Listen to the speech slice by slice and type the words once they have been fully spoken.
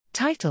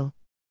Title: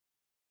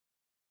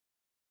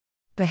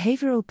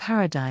 Behavioral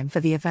Paradigm for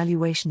the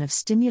Evaluation of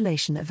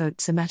Stimulation-Evoked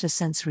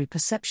Somatosensory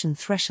Perception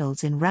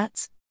Thresholds in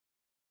Rats.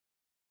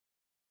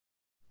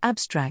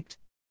 Abstract: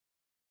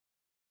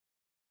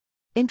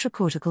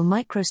 Intracortical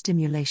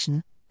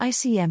microstimulation,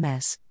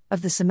 ICMS,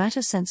 of the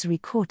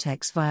somatosensory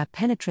cortex via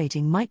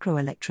penetrating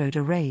microelectrode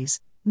arrays,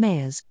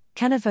 MAEAs,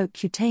 can evoke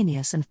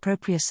cutaneous and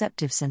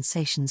proprioceptive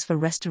sensations for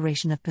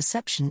restoration of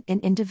perception in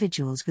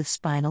individuals with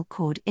spinal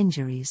cord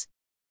injuries.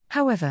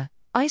 However,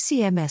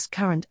 ICMS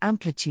current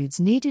amplitudes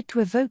needed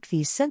to evoke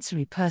these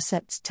sensory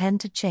percepts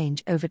tend to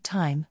change over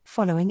time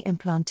following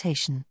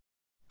implantation.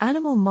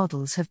 Animal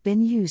models have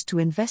been used to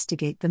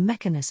investigate the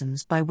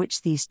mechanisms by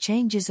which these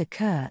changes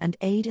occur and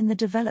aid in the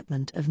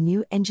development of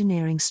new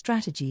engineering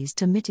strategies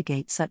to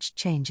mitigate such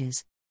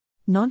changes.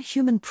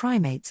 Non-human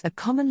primates are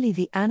commonly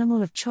the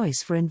animal of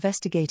choice for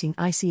investigating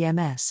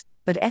ICMS,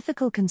 but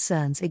ethical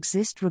concerns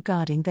exist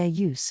regarding their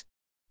use.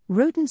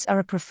 Rodents are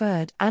a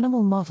preferred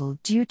animal model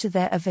due to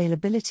their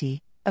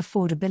availability,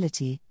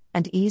 affordability,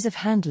 and ease of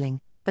handling,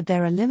 but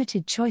there are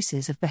limited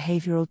choices of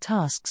behavioral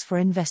tasks for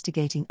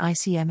investigating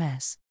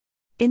ICMS.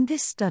 In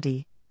this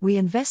study, we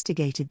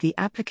investigated the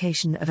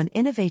application of an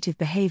innovative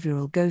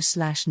behavioral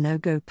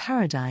go/no-go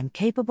paradigm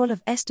capable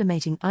of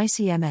estimating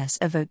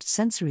ICMS-evoked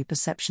sensory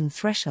perception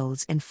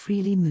thresholds in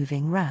freely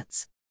moving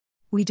rats.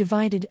 We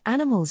divided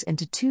animals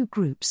into two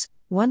groups,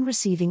 one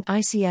receiving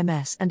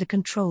ICMS and a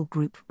control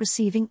group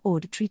receiving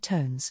auditory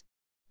tones.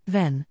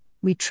 Then,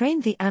 we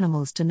trained the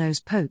animals to nose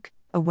poke,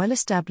 a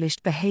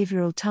well-established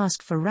behavioral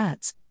task for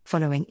rats,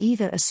 following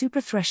either a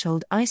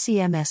suprathreshold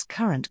ICMS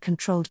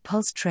current-controlled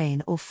pulse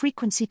train or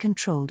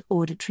frequency-controlled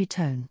auditory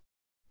tone.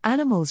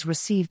 Animals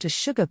received a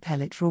sugar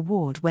pellet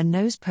reward when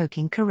nose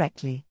poking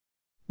correctly.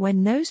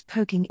 When nose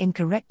poking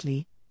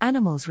incorrectly,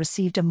 animals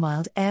received a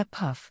mild air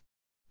puff.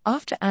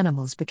 After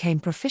animals became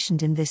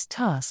proficient in this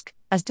task,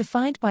 as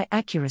defined by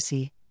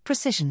accuracy,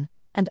 precision,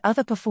 and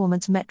other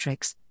performance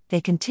metrics,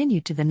 they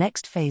continued to the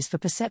next phase for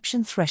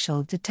perception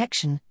threshold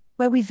detection,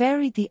 where we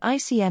varied the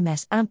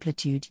ICMS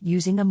amplitude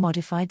using a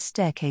modified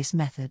staircase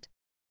method.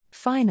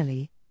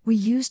 Finally, we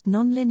used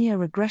nonlinear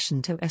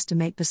regression to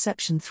estimate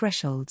perception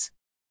thresholds.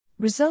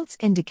 Results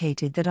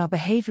indicated that our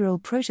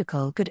behavioral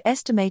protocol could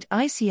estimate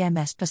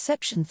ICMS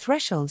perception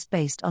thresholds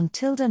based on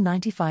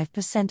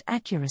 95%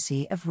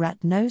 accuracy of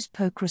rat nose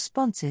poke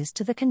responses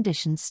to the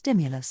conditioned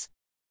stimulus.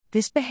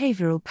 This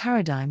behavioral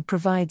paradigm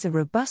provides a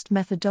robust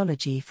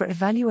methodology for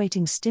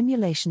evaluating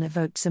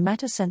stimulation-evoked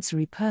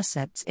somatosensory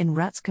percepts in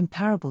rats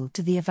comparable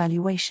to the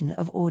evaluation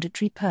of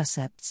auditory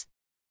percepts.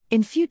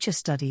 In future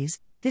studies,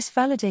 this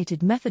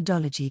validated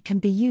methodology can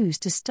be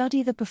used to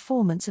study the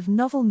performance of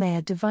novel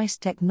MAEA device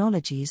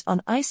technologies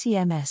on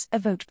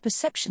ICMS-evoked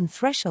perception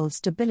threshold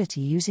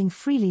stability using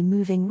freely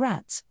moving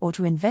rats or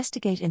to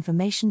investigate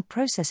information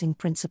processing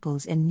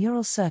principles in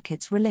neural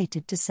circuits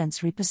related to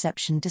sensory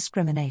perception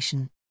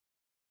discrimination.